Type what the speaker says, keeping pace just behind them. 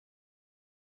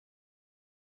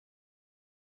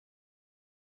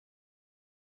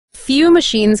Few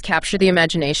machines capture the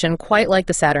imagination quite like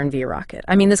the Saturn V rocket.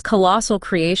 I mean, this colossal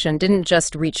creation didn't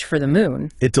just reach for the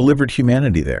moon. It delivered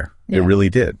humanity there. Yeah. It really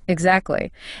did.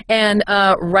 Exactly. And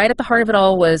right at the heart of it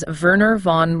all was Wernher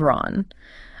Von Braun,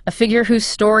 a figure whose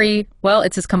story, well,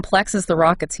 it's as complex as the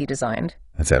rockets he designed.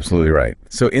 That's absolutely right.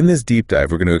 So in this deep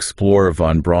dive, we're going to explore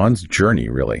von Braun's journey,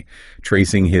 really,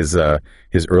 tracing his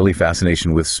early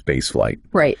fascination with spaceflight,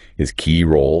 Right. his key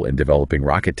role in developing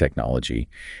rocket technology,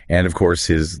 and of course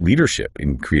his leadership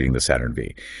in creating the Saturn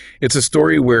V. It's a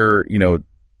story where,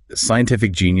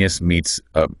 scientific genius meets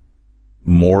a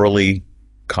morally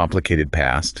complicated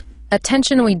past. A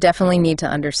tension we definitely need to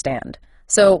understand.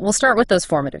 So we'll start with those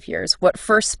formative years. What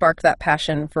first sparked that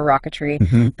passion for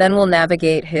rocketry? Then we'll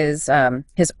navigate his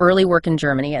early work in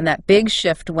Germany and that big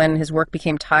shift when his work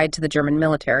became tied to the German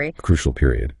military. Crucial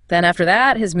period. Then after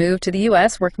that, his move to the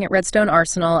U.S., working at Redstone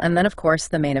Arsenal, and then, of course,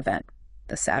 the main event,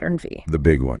 the Saturn V. The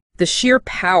big one. The sheer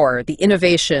power, the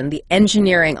innovation, the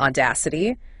engineering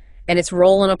audacity, and its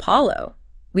role in Apollo.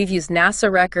 We've used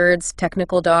NASA records,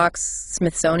 technical docs,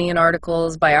 Smithsonian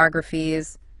articles,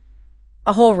 biographies,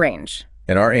 a whole range.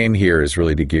 And our aim here is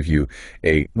really to give you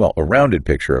a rounded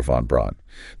picture of von Braun.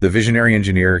 The visionary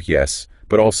engineer, yes,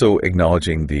 but also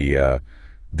acknowledging the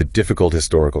difficult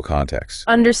historical context.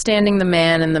 Understanding the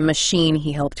man and the machine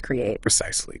he helped create.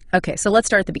 Precisely. Okay, so let's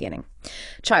start at the beginning.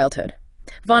 Childhood.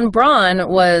 Von Braun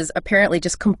was apparently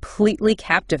just completely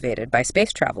captivated by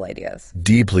space travel ideas.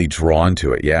 Deeply drawn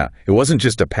to it, yeah. It wasn't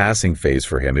just a passing phase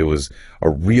for him. It was a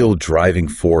real driving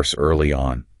force early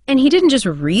on. And he didn't just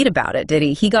read about it, did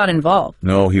he? He got involved.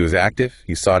 No, he was active.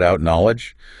 He sought out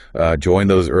knowledge, joined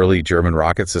those early German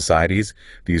rocket societies.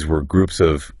 These were groups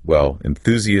of,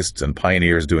 enthusiasts and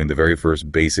pioneers doing the very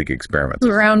first basic experiments.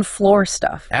 Ground floor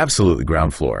stuff. Absolutely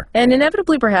ground floor. And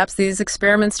inevitably, perhaps, these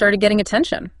experiments started getting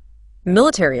attention.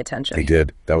 Military attention. They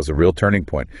did. That was a real turning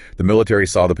point. The military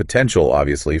saw the potential,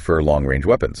 obviously, for long-range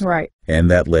weapons. Right. And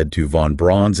that led to von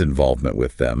Braun's involvement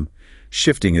with them,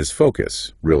 shifting his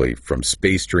focus, really, from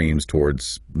space dreams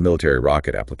towards military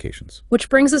rocket applications. Which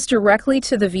brings us directly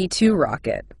to the V2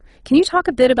 rocket. Can you talk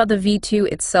a bit about the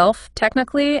V2 itself,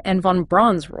 technically, and von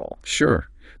Braun's role? Sure.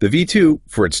 The V2,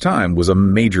 for its time, was a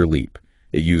major leap.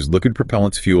 It used liquid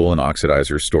propellants, fuel, and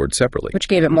oxidizers stored separately. Which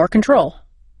gave it more control,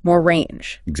 more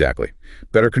range. Exactly.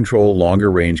 Better control, longer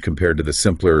range compared to the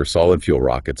simpler solid fuel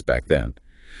rockets back then.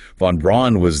 Von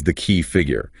Braun was the key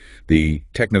figure, the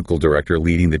technical director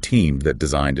leading the team that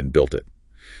designed and built it.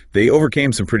 They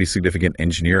overcame some pretty significant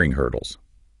engineering hurdles.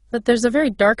 But there's a very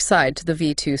dark side to the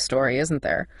V2 story, isn't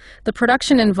there? The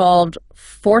production involved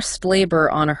forced labor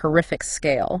on a horrific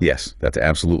scale. Yes, that's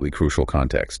absolutely crucial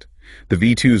context. The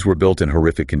V2s were built in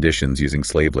horrific conditions using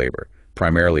slave labor,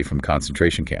 primarily from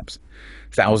concentration camps.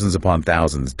 Thousands upon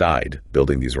thousands died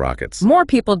building these rockets. More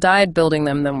people died building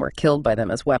them than were killed by them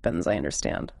as weapons, I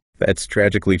understand. That's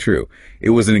tragically true.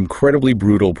 It was an incredibly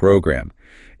brutal program.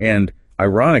 And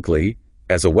ironically,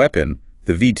 as a weapon,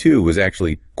 the V2 was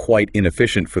actually quite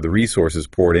inefficient for the resources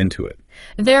poured into it.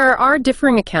 There are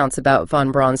differing accounts about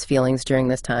von Braun's feelings during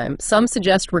this time. Some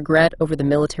suggest regret over the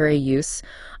military use.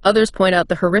 Others point out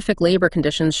the horrific labor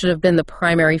conditions should have been the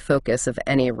primary focus of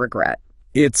any regret.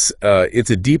 It's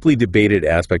a deeply debated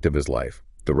aspect of his life.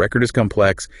 The record is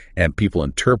complex, and people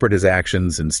interpret his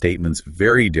actions and statements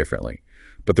very differently.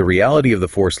 But the reality of the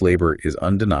forced labor is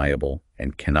undeniable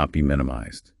and cannot be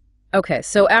minimized. Okay,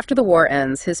 so after the war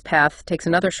ends, his path takes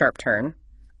another sharp turn.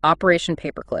 Operation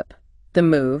Paperclip, the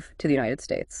move to the United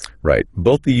States. Right.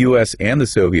 Both the U.S. and the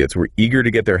Soviets were eager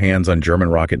to get their hands on German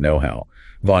rocket know-how.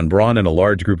 Von Braun and a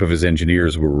large group of his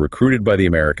engineers were recruited by the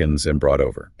Americans and brought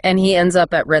over. And he ends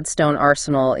up at Redstone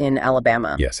Arsenal in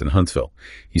Alabama. Yes, in Huntsville.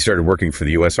 He started working for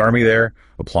the U.S. Army there,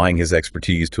 applying his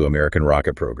expertise to American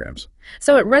rocket programs.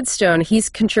 So at Redstone, he's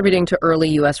contributing to early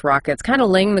U.S. rockets, kind of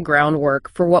laying the groundwork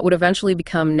for what would eventually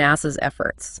become NASA's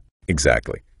efforts.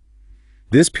 Exactly.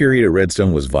 This period at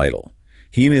Redstone was vital.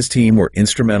 He and his team were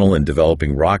instrumental in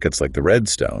developing rockets like the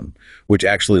Redstone, which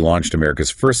actually launched America's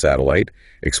first satellite,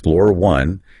 Explorer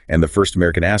 1, and the first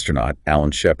American astronaut,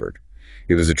 Alan Shepard.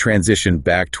 It was a transition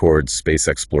back towards space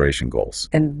exploration goals.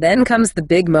 And then comes the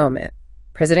big moment.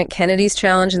 President Kennedy's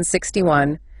challenge in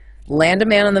 '61, land a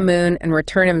man on the moon and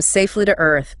return him safely to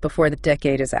Earth before the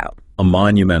decade is out. A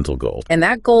monumental goal. And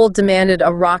that goal demanded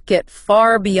a rocket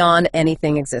far beyond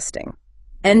anything existing.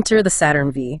 Enter the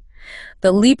Saturn V.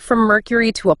 The leap from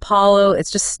Mercury to Apollo, it's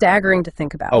just staggering to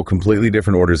think about. Oh, completely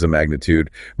different orders of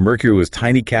magnitude. Mercury was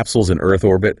tiny capsules in Earth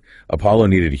orbit. Apollo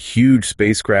needed huge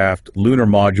spacecraft, lunar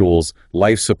modules,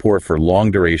 life support for long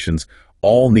durations,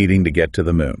 all needing to get to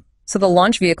the moon. So the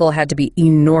launch vehicle had to be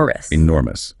enormous.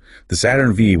 Enormous. The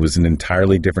Saturn V was an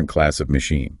entirely different class of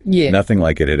machine. Yeah. Nothing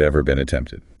like it had ever been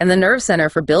attempted. And the nerve center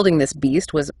for building this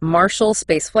beast was Marshall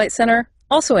Space Flight Center,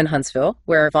 also in Huntsville,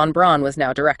 where Von Braun was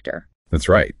now director. That's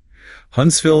right.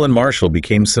 Huntsville and Marshall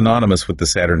became synonymous with the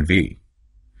Saturn V.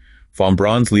 Von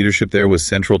Braun's leadership there was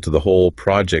central to the whole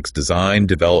project's design,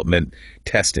 development,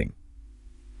 testing.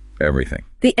 Everything.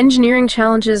 The engineering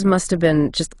challenges must have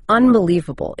been just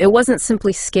unbelievable. It wasn't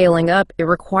simply scaling up, it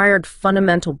required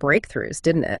fundamental breakthroughs,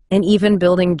 didn't it? And even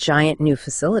building giant new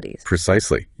facilities.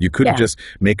 Precisely. You couldn't just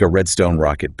make a Redstone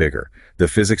rocket bigger. The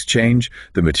physics change,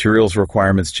 the materials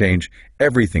requirements change,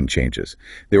 everything changes.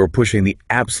 They were pushing the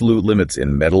absolute limits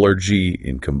in metallurgy,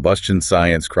 in combustion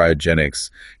science,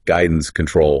 cryogenics, guidance,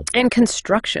 control. And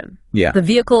construction. Yeah. The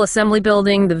vehicle assembly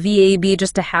building, the VAB,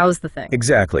 just to house the thing.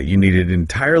 Exactly. You needed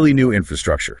entirely new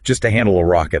infrastructure just to handle a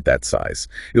rocket that size.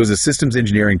 It was a systems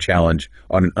engineering challenge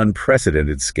on an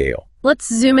unprecedented scale.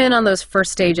 Let's zoom in on those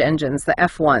first stage engines, the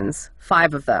F1s,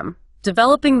 5 of them.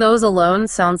 Developing those alone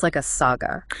sounds like a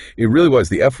saga. It really was.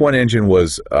 The F1 engine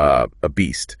was a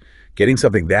beast. Getting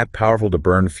something that powerful to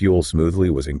burn fuel smoothly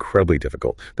was incredibly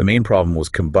difficult. The main problem was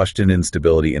combustion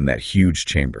instability in that huge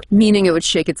chamber. Meaning it would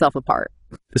shake itself apart.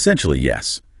 Essentially,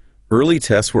 yes. Early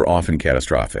tests were often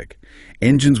catastrophic.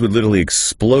 Engines would literally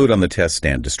explode on the test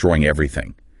stand, destroying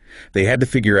everything. They had to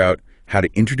figure out how to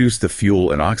introduce the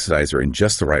fuel and oxidizer in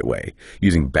just the right way,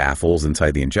 using baffles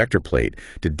inside the injector plate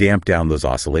to damp down those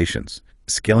oscillations.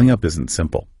 Scaling up isn't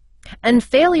simple. And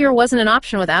failure wasn't an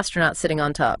option with astronauts sitting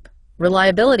on top.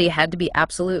 Reliability had to be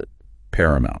absolute.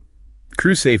 Paramount.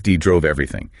 Crew safety drove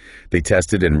everything. They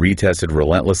tested and retested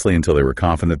relentlessly until they were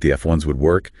confident the F1s would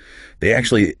work. They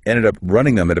actually ended up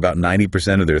running them at about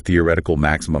 90% of their theoretical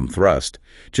maximum thrust,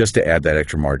 just to add that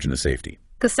extra margin of safety.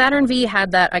 The Saturn V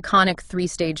had that iconic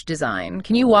 3-stage design.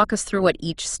 Can you walk us through what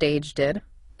each stage did?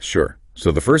 Sure.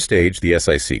 So the first stage, the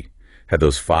SIC, had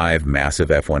those 5 massive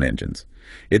F1 engines.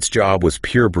 Its job was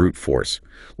pure brute force,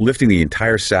 lifting the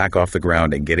entire sack off the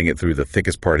ground and getting it through the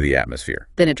thickest part of the atmosphere.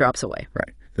 Then it drops away.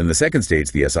 Right. Then the second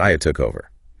stage, the SIA, took over.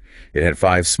 It had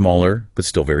 5 smaller, but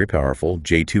still very powerful,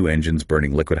 J2 engines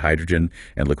burning liquid hydrogen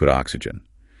and liquid oxygen.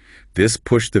 This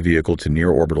pushed the vehicle to near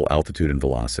orbital altitude and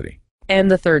velocity. And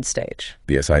the third stage?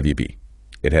 The SIVB.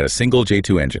 It had a single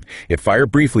J2 engine. It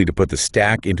fired briefly to put the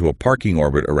stack into a parking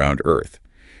orbit around Earth.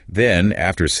 Then,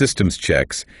 after systems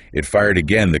checks, it fired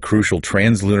again the crucial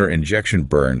translunar injection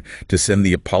burn to send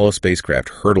the Apollo spacecraft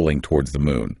hurtling towards the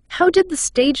moon. How did the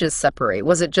stages separate?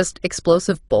 Was it just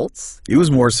explosive bolts? It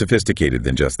was more sophisticated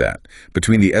than just that.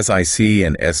 Between the SIC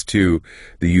and S2,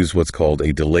 they used what's called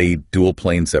a delayed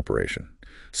dual-plane separation.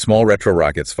 Small retro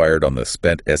rockets fired on the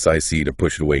spent SIC to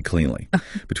push it away cleanly.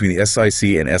 Between the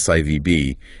SIC and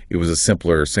SIVB, it was a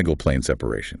simpler single-plane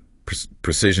separation.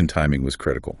 Precision timing was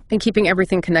critical. And keeping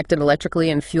everything connected electrically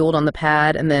and fueled on the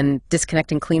pad and then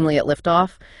disconnecting cleanly at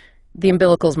liftoff, the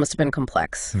umbilicals must have been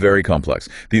complex. Very complex.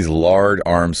 These large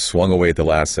arms swung away at the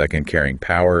last second, carrying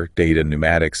power, data,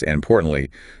 pneumatics, and importantly,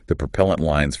 the propellant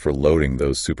lines for loading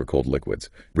those super-cold liquids.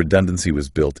 Redundancy was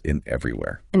built in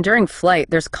everywhere. And during flight,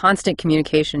 there's constant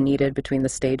communication needed between the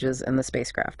stages and the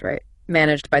spacecraft, right?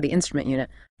 Managed by the instrument unit.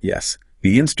 Yes.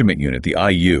 The instrument unit, the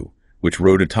IU, which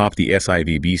rode atop the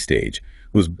SIVB stage,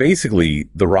 was basically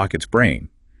the rocket's brain.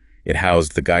 It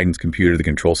housed the guidance computer, the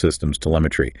control systems,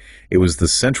 telemetry. It was the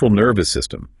central nervous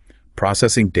system,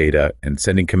 processing data and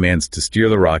sending commands to steer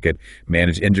the rocket,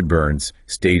 manage engine burns,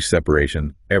 stage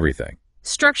separation, everything.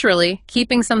 Structurally,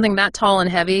 keeping something that tall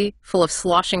and heavy, full of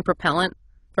sloshing propellant,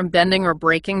 from bending or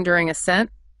breaking during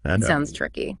ascent, sounds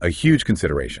tricky. A huge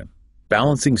consideration.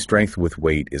 Balancing strength with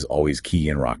weight is always key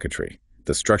in rocketry.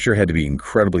 The structure had to be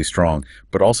incredibly strong,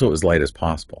 but also as light as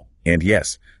possible. And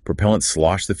yes, propellant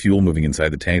sloshed the fuel moving inside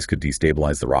the tanks could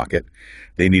destabilize the rocket.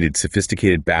 They needed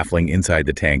sophisticated baffling inside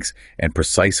the tanks and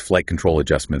precise flight control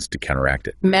adjustments to counteract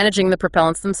it. Managing the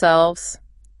propellants themselves,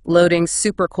 loading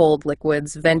super cold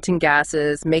liquids, venting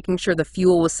gases, making sure the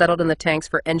fuel was settled in the tanks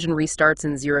for engine restarts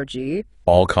in 0G.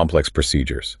 All complex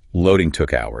procedures. Loading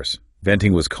took hours.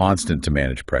 Venting was constant to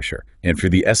manage pressure. And for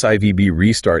the SIVB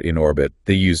restart in orbit,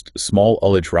 they used small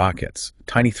ullage rockets,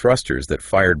 tiny thrusters that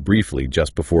fired briefly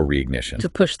just before reignition. To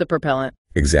push the propellant.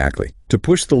 Exactly. To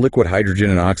push the liquid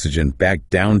hydrogen and oxygen back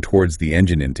down towards the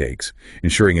engine intakes,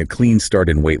 ensuring a clean start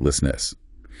in weightlessness.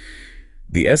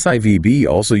 The SIVB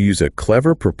also used a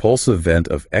clever propulsive vent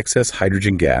of excess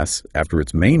hydrogen gas after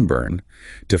its main burn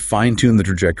to fine-tune the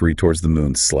trajectory towards the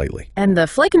moon slightly. And the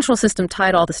flight control system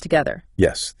tied all this together.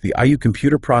 Yes, the IU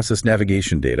computer processed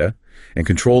navigation data and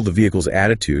controlled the vehicle's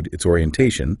attitude, its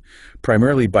orientation,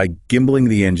 primarily by gimbaling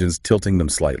the engines, tilting them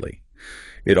slightly.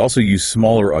 It also used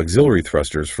smaller auxiliary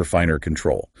thrusters for finer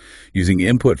control, using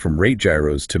input from rate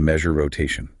gyros to measure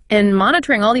rotation. And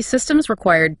monitoring all these systems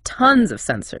required tons of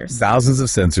sensors. Thousands of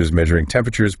sensors measuring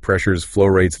temperatures, pressures, flow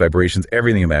rates, vibrations,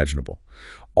 everything imaginable.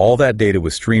 All that data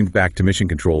was streamed back to mission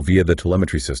control via the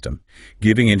telemetry system,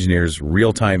 giving engineers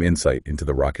real-time insight into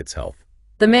the rocket's health.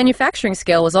 The manufacturing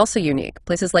scale was also unique,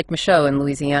 places like Michaud in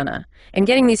Louisiana, and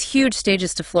getting these huge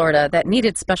stages to Florida that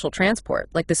needed special transport,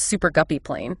 like the Super Guppy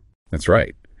plane. That's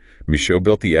right. Michaud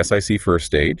built the SIC first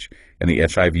stage and the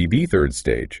HIVB third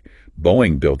stage.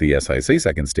 Boeing built the SIC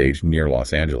second stage near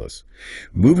Los Angeles.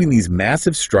 Moving these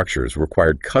massive structures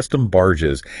required custom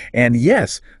barges and,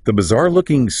 yes, the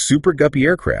bizarre-looking Super Guppy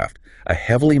aircraft, a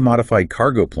heavily modified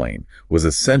cargo plane, was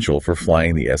essential for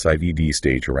flying the SIVD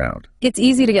stage around. It's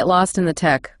easy to get lost in the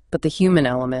tech, but the human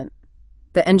element,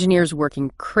 the engineers working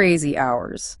crazy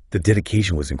hours. The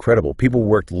dedication was incredible. People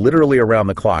worked literally around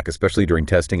the clock, especially during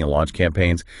testing and launch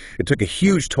campaigns. It took a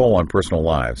huge toll on personal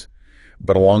lives.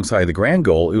 But alongside the grand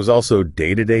goal, it was also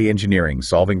day-to-day engineering,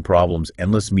 solving problems,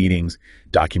 endless meetings,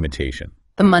 documentation.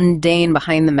 The mundane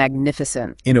behind the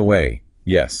magnificent. In a way,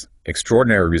 yes.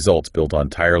 Extraordinary results built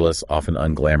on tireless, often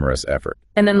unglamorous effort.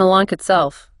 And then the launch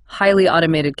itself. Highly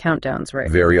automated countdowns, right?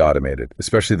 Very automated,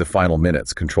 especially the final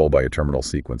minutes controlled by a terminal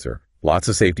sequencer. Lots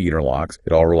of safety interlocks.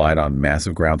 It all relied on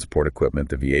massive ground support equipment,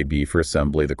 the VAB for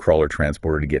assembly, the crawler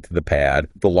transporter to get to the pad,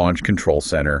 the launch control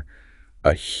center,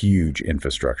 a huge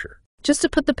infrastructure. Just to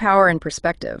put the power in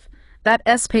perspective, that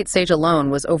S-Pate stage alone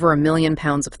was over 1 million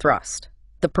pounds of thrust.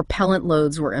 The propellant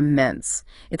loads were immense.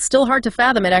 It's still hard to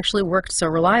fathom it actually worked so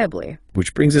reliably.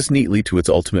 Which brings us neatly to its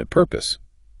ultimate purpose,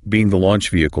 being the launch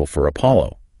vehicle for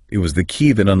Apollo. It was the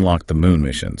key that unlocked the moon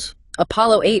missions.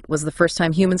 Apollo 8 was the first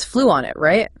time humans flew on it,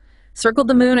 right? Circled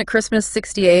the moon at Christmas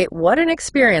 '68. What an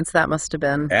experience that must have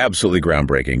been. Absolutely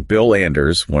groundbreaking. Bill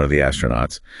Anders, one of the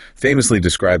astronauts, famously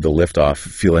described the liftoff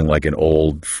feeling like an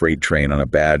old freight train on a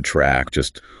bad track,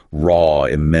 just raw,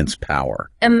 immense power.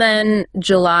 And then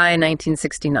July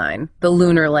 1969, the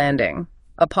lunar landing.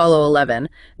 Apollo 11.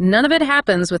 None of it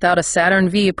happens without a Saturn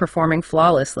V performing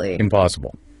flawlessly.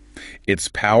 Impossible. Its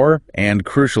power, and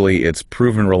crucially its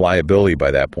proven reliability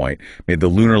by that point, made the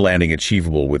lunar landing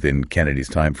achievable within Kennedy's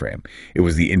timeframe. It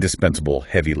was the indispensable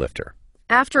heavy lifter.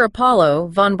 After Apollo,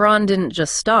 Von Braun didn't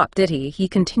just stop, did he? He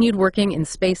continued working in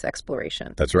space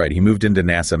exploration. That's right. He moved into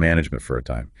NASA management for a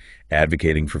time,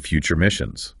 advocating for future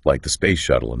missions, like the space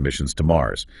shuttle and missions to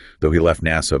Mars, though he left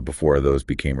NASA before those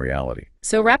became reality.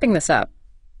 So wrapping this up,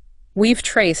 we've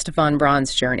traced Von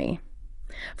Braun's journey.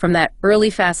 From that early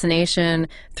fascination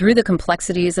through the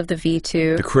complexities of the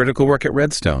V2, the critical work at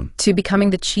Redstone, to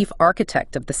becoming the chief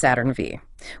architect of the Saturn V.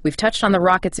 We've touched on the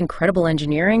rocket's incredible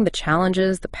engineering, the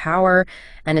challenges, the power,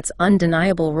 and its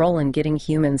undeniable role in getting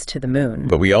humans to the moon.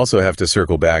 But we also have to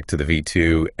circle back to the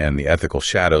V2 and the ethical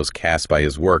shadows cast by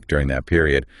his work during that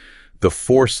period. The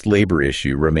forced labor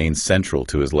issue remains central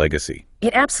to his legacy.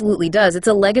 It absolutely does. It's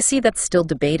a legacy that's still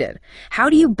debated. How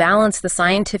do you balance the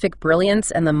scientific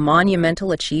brilliance and the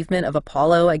monumental achievement of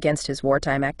Apollo against his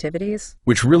wartime activities?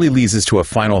 Which really leads us to a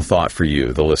final thought for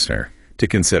you, the listener, to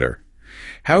consider.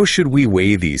 How should we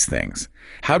weigh these things?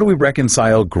 How do we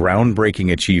reconcile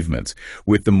groundbreaking achievements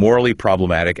with the morally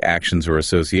problematic actions or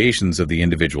associations of the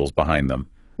individuals behind them?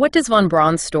 What does Von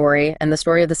Braun's story and the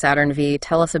story of the Saturn V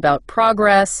tell us about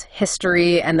progress,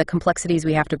 history, and the complexities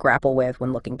we have to grapple with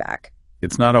when looking back?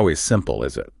 It's not always simple,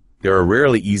 is it? There are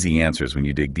rarely easy answers when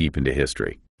you dig deep into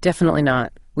history. Definitely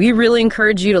not. We really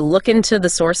encourage you to look into the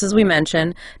sources we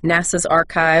mentioned, NASA's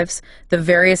archives, the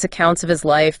various accounts of his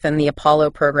life, and the Apollo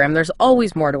program. There's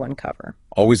always more to uncover.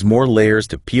 Always more layers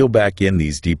to peel back in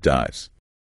these deep dives.